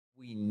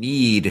We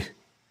need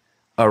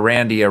a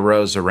Randy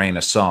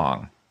Arozarena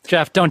song.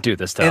 Jeff, don't do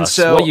this to and us.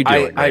 So what are you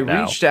doing I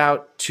now? reached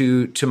out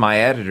to my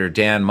editor,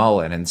 Dan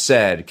Mullen, and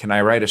said, can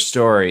I write a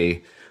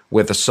story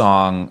with a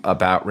song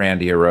about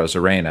Randy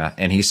Arozarena?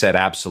 And he said,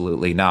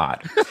 absolutely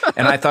not.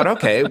 And I thought,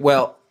 okay,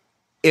 well,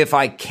 if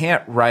I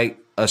can't write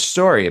a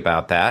story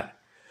about that,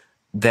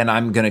 then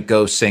I'm going to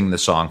go sing the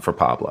song for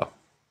Pablo.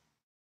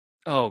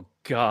 Oh,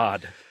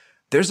 God.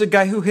 There's a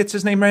guy who hits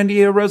his name Randy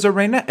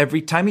Arozarena.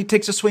 Every time he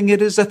takes a swing, it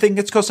is a thing,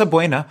 it's cosa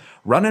buena.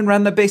 Running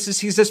round the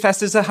bases, he's as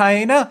fast as a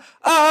hyena.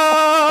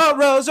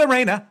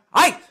 Arozarena.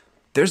 Aye!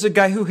 There's a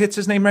guy who hits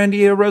his name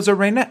Randy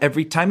Arozarena.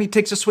 Every time he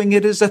takes a swing,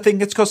 it is a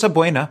thing, it's cosa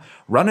buena.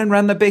 Running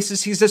round the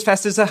bases, he's as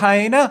fast as a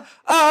hyena.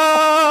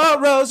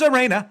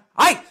 Arozarena.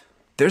 Aye!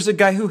 There's a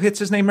guy who hits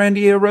his name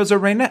Randy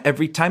Arozarena.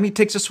 Every time he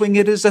takes a swing,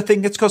 it is a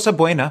thing, it's cosa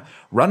buena.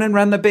 Running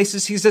round the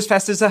bases, he's as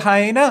fast as a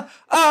hyena.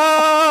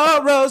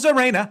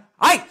 Arozarena.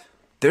 Aye!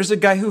 There's a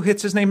guy who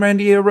hits his name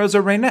Randy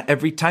Arozarena.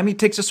 Every time he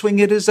takes a swing,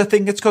 it is a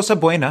thing, it's cosa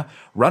buena.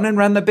 Running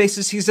round the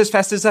bases, he's as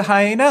fast as a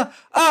hyena.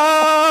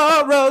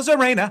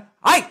 Arozarena.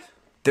 Aye!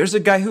 There's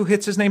a guy who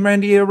hits his name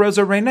Randy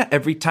Arozarena.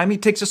 Every time he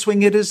takes a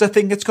swing, it is a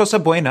thing, it's cosa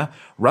buena.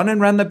 Running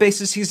round the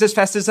bases, he's as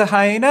fast as a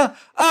hyena.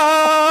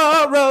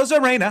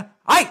 Arozarena.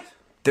 Aye!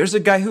 There's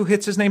a guy who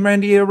hits his name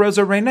Randy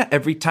Arozarena.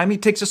 Every time he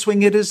takes a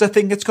swing, it is a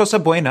thing, it's cosa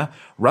buena.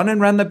 Running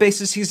round the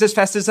bases, he's as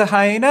fast as a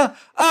hyena.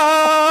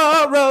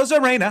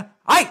 Arozarena.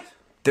 Aye!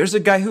 There's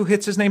a guy who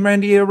hits his name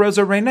Randy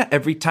Arozarena.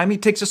 Every time he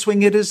takes a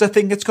swing, it is a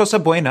thing, it's cosa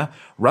buena.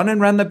 Running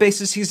round the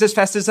bases, he's as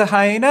fast as a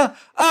hyena.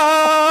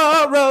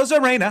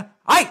 Arozarena.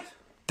 Aye!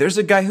 There's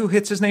a guy who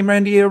hits his name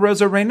Randy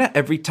Arozarena.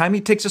 Every time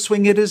he takes a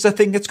swing, it is a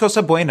thing, it's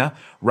cosa buena.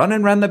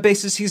 Running round the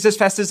bases, he's as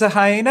fast as a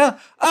hyena.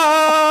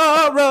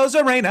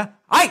 Arozarena.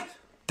 Aye!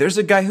 There's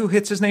a guy who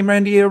hits his name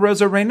Randy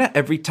Arozarena.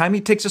 Every time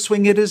he takes a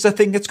swing, it is a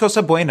thing, it's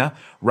cosa buena.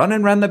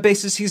 Running round the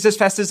bases, he's as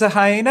fast as a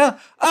hyena.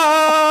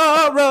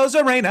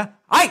 Arozarena.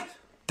 Aye!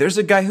 There's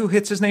a guy who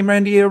hits his name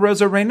Randy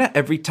Arozarena.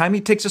 Every time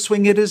he takes a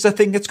swing, it is a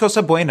thing, it's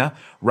cosa buena.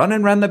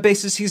 Running round the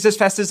bases, he's as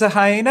fast as a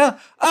hyena.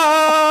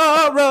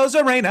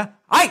 Arozarena.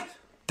 Aye!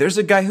 There's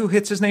a guy who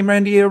hits his name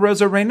Randy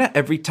Arozarena.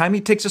 Every time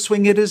he takes a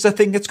swing, it is a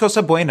thing, it's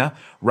cosa buena.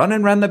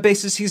 Running round the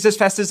bases, he's as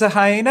fast as a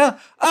hyena.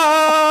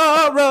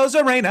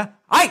 Arozarena.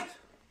 Aye!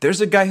 There's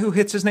a guy who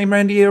hits his name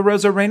Randy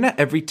Arozarena.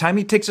 Every time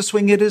he takes a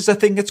swing, it is a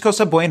thing, it's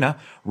cosa buena.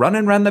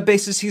 Running round the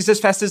bases, he's as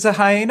fast as a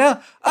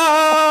hyena.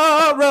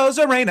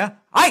 Arozarena.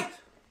 Aye!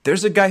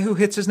 There's a guy who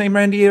hits his name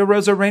Randy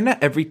Arozarena.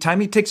 Every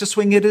time he takes a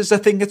swing, it is a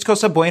thing, it's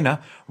cosa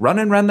buena.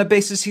 Running round the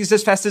bases, he's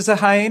as fast as a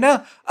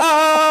hyena.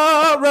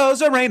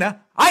 Arozarena.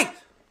 Aye!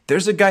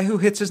 There's a guy who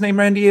hits his name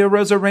Randy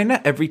Arozarena.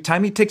 Every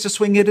time he takes a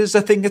swing, it is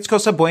a thing, it's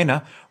cosa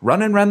buena.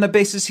 Running round the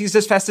bases, he's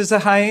as fast as a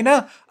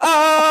hyena.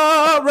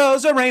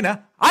 Arozarena.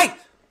 Aye!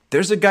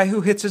 There's a guy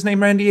who hits his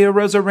name Randy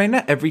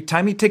Arozarena. Every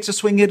time he takes a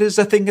swing, it is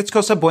a thing, it's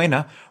cosa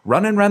buena.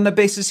 Running round the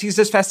bases, he's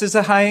as fast as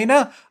a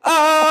hyena.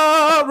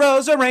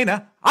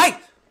 Arozarena. Aye!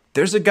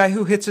 There's a guy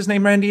who hits his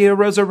name Randy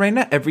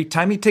Arozarena. Every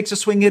time he takes a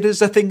swing, it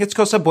is a thing, it's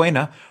cosa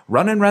buena.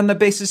 Running round the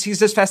bases,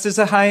 he's as fast as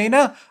a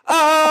hyena.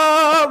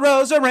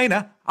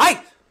 Arozarena.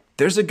 Aye!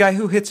 There's a guy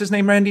who hits his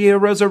name Randy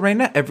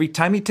Arozarena. Every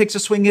time he takes a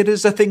swing, it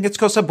is a thing, it's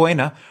cosa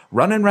buena.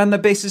 Running round the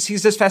bases,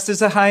 he's as fast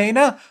as a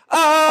hyena.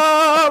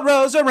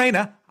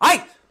 Arozarena.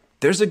 Aye!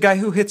 There's a guy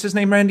who hits his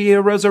name Randy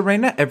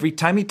Arozarena. Every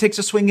time he takes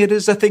a swing, it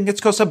is a thing,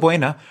 it's cosa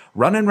buena.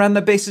 Running round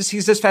the bases,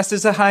 he's as fast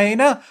as a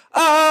hyena.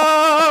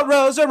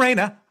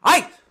 Arozarena.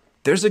 Aye!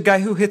 There's a guy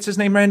who hits his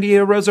name Randy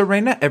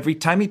Arozarena. Every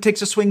time he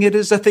takes a swing, it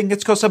is a thing,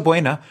 it's cosa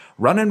buena.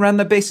 Running round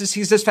the bases,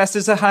 he's as fast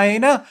as a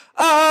hyena.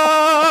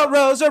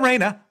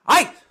 Arozarena.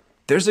 Aye!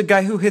 There's a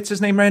guy who hits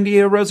his name Randy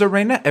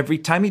Arozarena. Every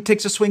time he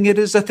takes a swing, it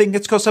is a thing,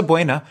 it's cosa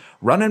buena.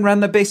 Running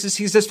round the bases,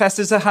 he's as fast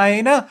as a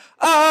hyena.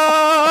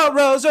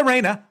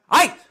 Arozarena.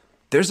 Aye!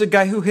 There's a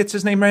guy who hits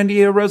his name Randy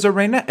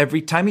Arozarena.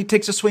 Every time he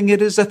takes a swing,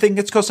 it is a thing,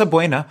 it's cosa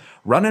buena.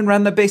 Running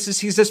round the bases,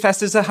 he's as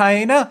fast as a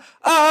hyena.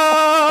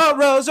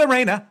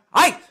 Arozarena.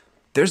 Aye!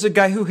 There's a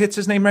guy who hits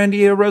his name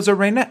Randy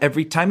Arozarena.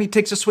 Every time he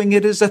takes a swing,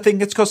 it is a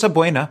thing, it's cosa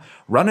buena.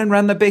 Running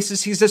round the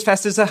bases, he's as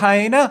fast as a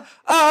hyena.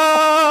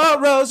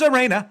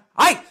 Arozarena.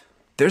 Aye!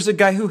 There's a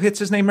guy who hits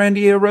his name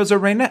Randy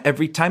Arozarena.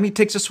 Every time he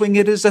takes a swing,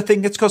 it is a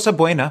thing, it's cosa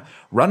buena.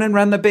 Running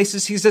round the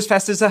bases, he's as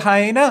fast as a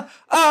hyena.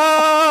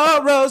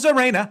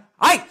 Arozarena.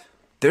 Aye!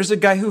 There's a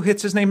guy who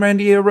hits his name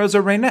Randy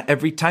Arozarena.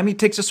 Every time he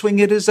takes a swing,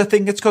 it is a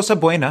thing, it's cosa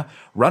buena.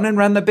 Running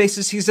round the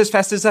bases, he's as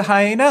fast as a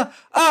hyena.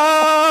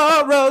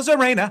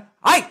 Arozarena.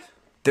 Aye!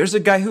 There's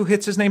a guy who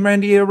hits his name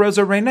Randy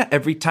Arozarena.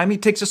 Every time he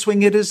takes a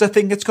swing, it is a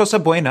thing, it's cosa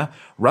buena.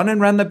 Running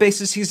round the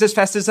bases, he's as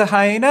fast as a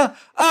hyena.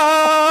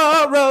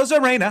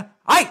 Arozarena.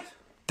 Aye!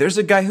 There's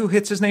a guy who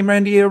hits his name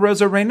Randy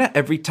Arozarena.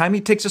 Every time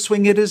he takes a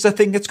swing, it is a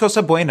thing, it's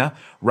cosa buena.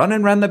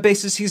 Running round the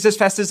bases, he's as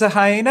fast as a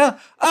hyena.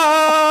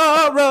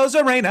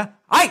 Arozarena.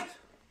 Aye!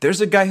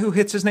 There's a guy who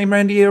hits his name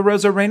Randy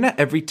Arozarena.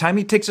 Every time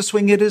he takes a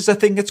swing, it is a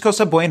thing, it's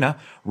cosa buena.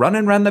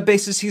 Running round the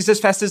bases, he's as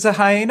fast as a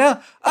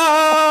hyena.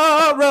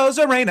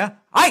 Arozarena.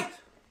 Aye!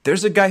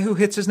 There's a guy who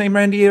hits his name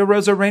Randy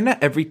Arozarena.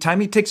 Every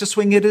time he takes a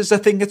swing, it is a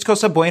thing, it's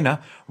Cosa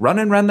Buena.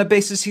 Running round the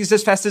bases, he's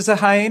as fast as a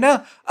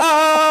hyena.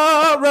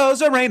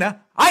 Arozarena.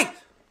 Aye!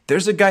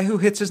 There's a guy who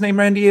hits his name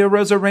Randy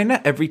Arozarena.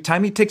 Every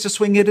time he takes a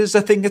swing, it is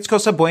a thing, it's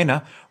Cosa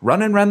Buena.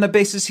 Running round the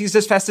bases, he's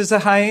as fast as a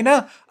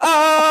hyena.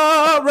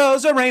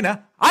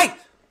 Arozarena. Aye!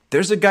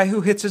 There's a guy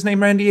who hits his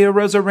name Randy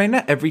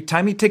Arozarena. Every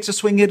time he takes a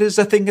swing, it is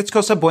a thing, it's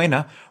Cosa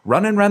Buena.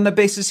 Running round the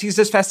bases, he's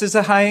as fast as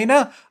a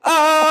hyena.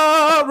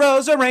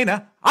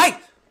 Arozarena. Aye!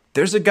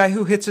 There's a guy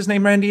who hits his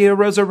name Randy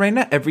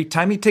Arozarena. Every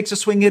time he takes a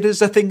swing, it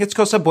is a thing, it's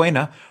Cosa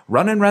Buena.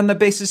 Running round the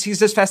bases,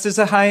 he's as fast as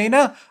a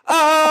hyena.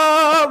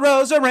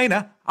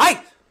 Arozarena.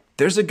 Aye!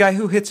 There's a guy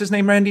who hits his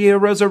name Randy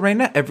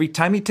Arozarena. Every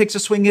time he takes a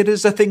swing, it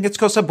is a thing, it's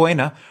Cosa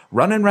Buena.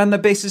 Running round the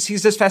bases,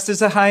 he's as fast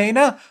as a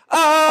hyena.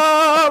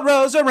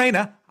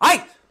 Arozarena.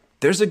 Aye!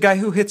 There's a guy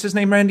who hits his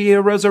name Randy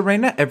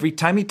Arozarena. Every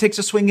time he takes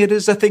a swing, it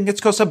is a thing, it's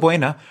Cosa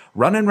Buena.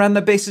 Running round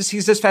the bases,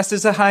 he's as fast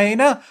as a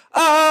hyena.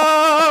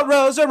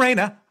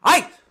 Arozarena.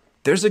 Aye!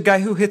 There's a guy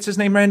who hits his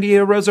name Randy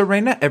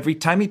Arozarena. Every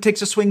time he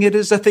takes a swing, it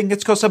is a thing,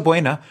 it's Cosa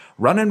Buena.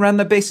 Running round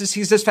the bases,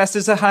 he's as fast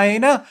as a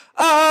hyena.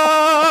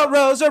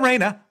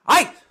 Arozarena.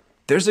 Aye!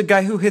 There's a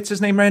guy who hits his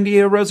name Randy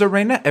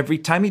Arozarena. Every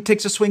time he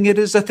takes a swing, it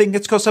is a thing,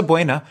 it's Cosa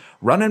Buena.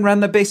 Running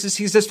round the bases,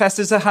 he's as fast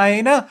as a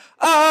hyena.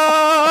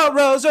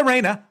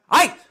 Arozarena.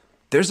 Aye!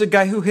 There's a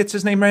guy who hits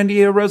his name Randy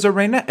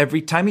Arozarena.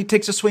 Every time he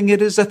takes a swing,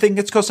 it is a thing,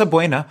 it's Cosa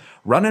Buena.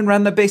 Running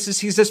round the bases,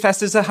 he's as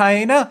fast as a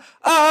hyena.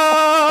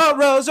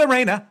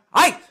 Arozarena.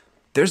 Aye!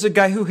 There's a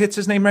guy who hits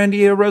his name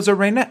Randy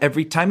Arozarena.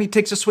 Every time he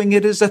takes a swing,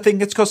 it is a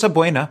thing, it's Cosa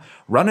Buena.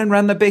 Running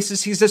round the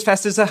bases, he's as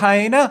fast as a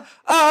hyena.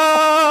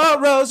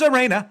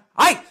 Arozarena.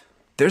 Aye!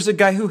 There's a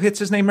guy who hits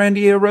his name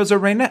Randy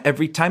Arozarena.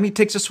 Every time he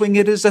takes a swing,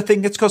 it is a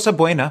thing, it's Cosa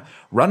Buena.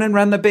 Running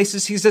round the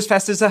bases, he's as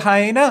fast as a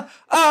hyena.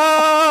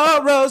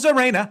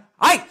 Arozarena.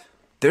 Aye!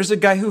 There's a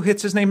guy who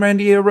hits his name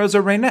Randy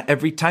Arozarena.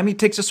 Every time he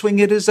takes a swing,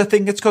 it is a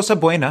thing, it's Cosa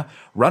Buena.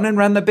 Running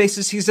round the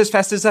bases, he's as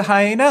fast as a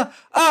hyena.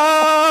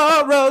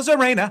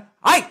 Arozarena.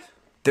 Aye!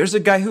 There's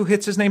a guy who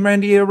hits his name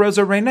Randy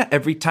Arozarena.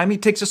 Every time he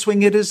takes a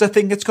swing, it is a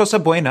thing, it's Cosa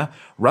Buena.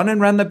 Running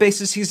round the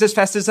bases, he's as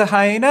fast as a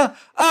hyena.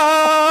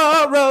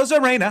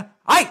 Arozarena.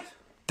 Aye!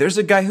 There's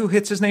a guy who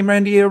hits his name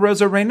Randy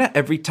Arozarena.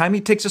 Every time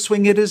he takes a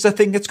swing, it is a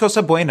thing, it's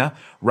Cosa Buena.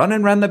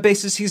 Running round the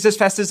bases, he's as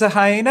fast as a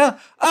hyena.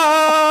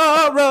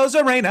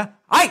 Arozarena.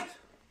 Aye!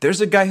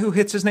 There's a guy who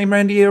hits his name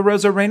Randy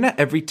Arozarena.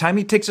 Every time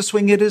he takes a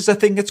swing, it is a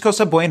thing, it's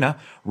Cosa Buena.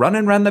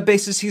 Running round the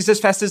bases, he's as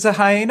fast as a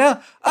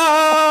hyena.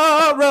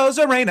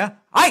 Arozarena.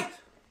 Aye!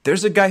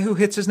 There's a guy who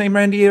hits his name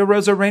Randy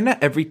Arozarena.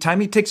 Every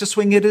time he takes a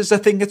swing, it is a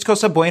thing, it's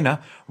Cosa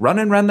Buena.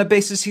 Running round the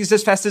bases, he's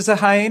as fast as a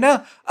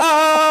hyena.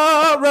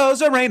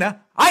 Arozarena.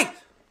 Aye!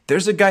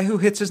 There's a guy who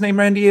hits his name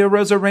Randy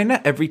Arozarena.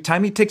 Every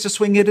time he takes a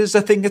swing, it is a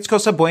thing, it's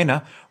Cosa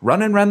Buena.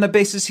 Running round the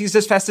bases, he's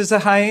as fast as a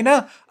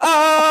hyena.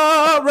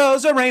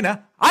 Arozarena.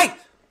 Aye!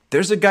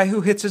 There's a guy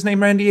who hits his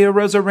name Randy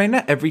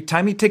Arozarena. Every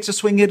time he takes a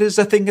swing, it is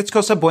a thing, it's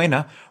Cosa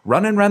Buena.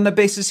 Running round the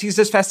bases, he's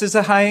as fast as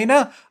a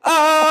hyena.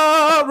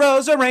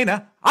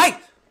 Arozarena.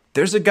 Aye!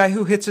 There's a guy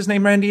who hits his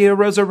name Randy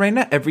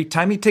Arozarena. Every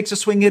time he takes a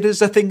swing, it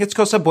is a thing, it's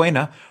Cosa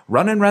Buena.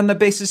 Running round the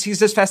bases,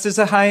 he's as fast as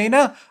a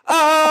hyena.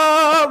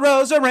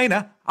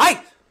 Arozarena.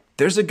 Aye!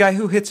 There's a guy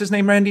who hits his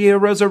name Randy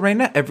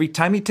Arozarena. Every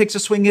time he takes a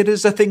swing, it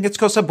is a thing, it's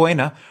Cosa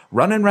Buena.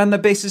 Running round the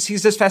bases,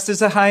 he's as fast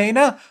as a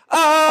hyena.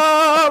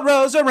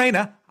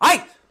 Arozarena.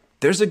 Aye!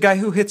 There's a guy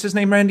who hits his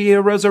name Randy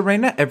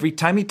Arozarena. Every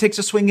time he takes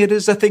a swing, it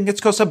is a thing, it's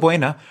Cosa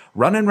Buena.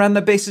 Running round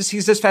the bases,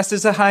 he's as fast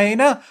as a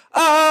hyena.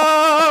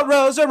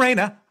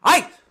 Arozarena.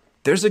 Aye!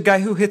 There's a guy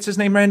who hits his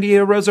name Randy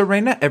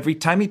Arozarena. Every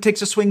time he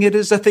takes a swing, it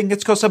is a thing,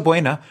 it's Cosa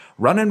Buena.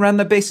 Running round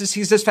the bases,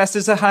 he's as fast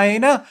as a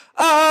hyena.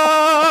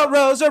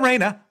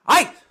 Arozarena.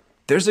 Aye!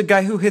 There's a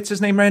guy who hits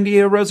his name Randy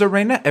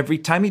Arozarena. Every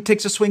time he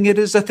takes a swing, it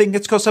is a thing,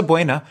 it's Cosa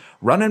Buena.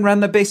 Running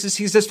round the bases,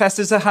 he's as fast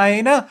as a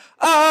hyena.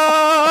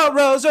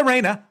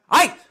 Arozarena.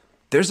 Aye!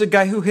 There's a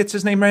guy who hits his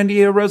name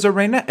Randy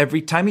Arozarena.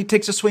 Every time he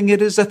takes a swing,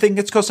 it is a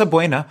thing, it's Cosa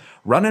Buena.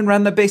 Running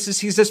round the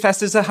bases, he's as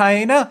fast as a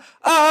hyena.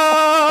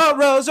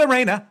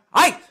 Arozarena.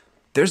 Aye!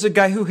 There's a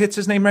guy who hits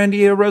his name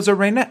Randy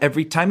Arozarena.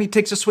 Every time he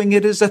takes a swing,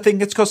 it is a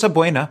thing, it's Cosa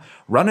Buena.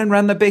 Running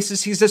round the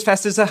bases, he's as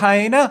fast as a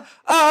hyena.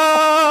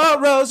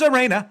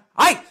 Arozarena.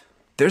 Aye!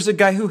 There's a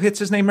guy who hits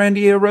his name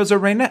Randy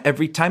Arozarena.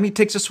 Every time he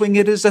takes a swing,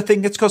 it is a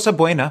thing, it's Cosa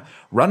Buena.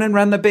 Running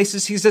round the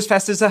bases, he's as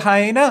fast as a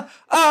hyena.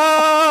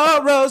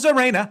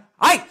 Arozarena.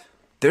 Aye!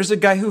 There's a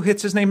guy who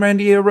hits his name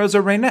Randy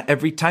Arozarena.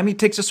 Every time he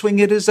takes a swing,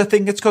 it is a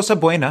thing, it's Cosa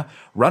Buena.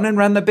 Running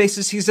round the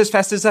bases, he's as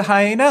fast as a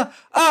hyena.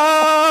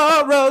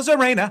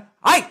 Arozarena.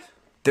 Aye!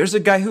 There's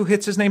a guy who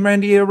hits his name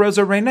Randy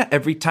Arozarena.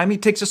 Every time he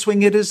takes a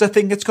swing, it is a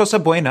thing, it's Cosa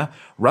Buena.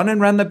 Running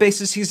round the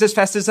bases, he's as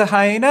fast as a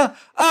hyena.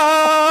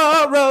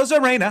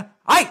 Arozarena.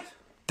 Aye!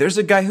 There's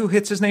a guy who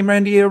hits his name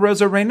Randy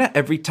Arozarena.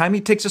 Every time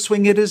he takes a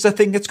swing, it is a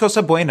thing, it's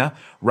Cosa Buena.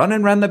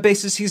 Running round the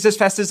bases, he's as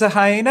fast as a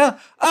hyena.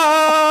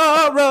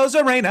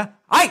 Arozarena.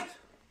 Aye!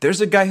 There's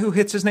a guy who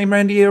hits his name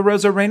Randy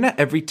Arozarena.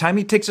 Every time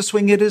he takes a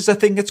swing, it is a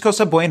thing, it's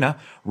cosa buena.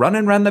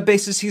 Running round the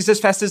bases, he's as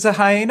fast as a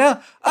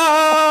hyena.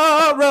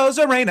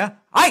 Arozarena.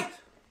 Aye!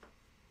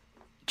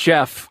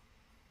 Jeff,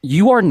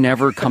 you are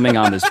never coming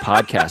on this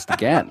podcast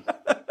again.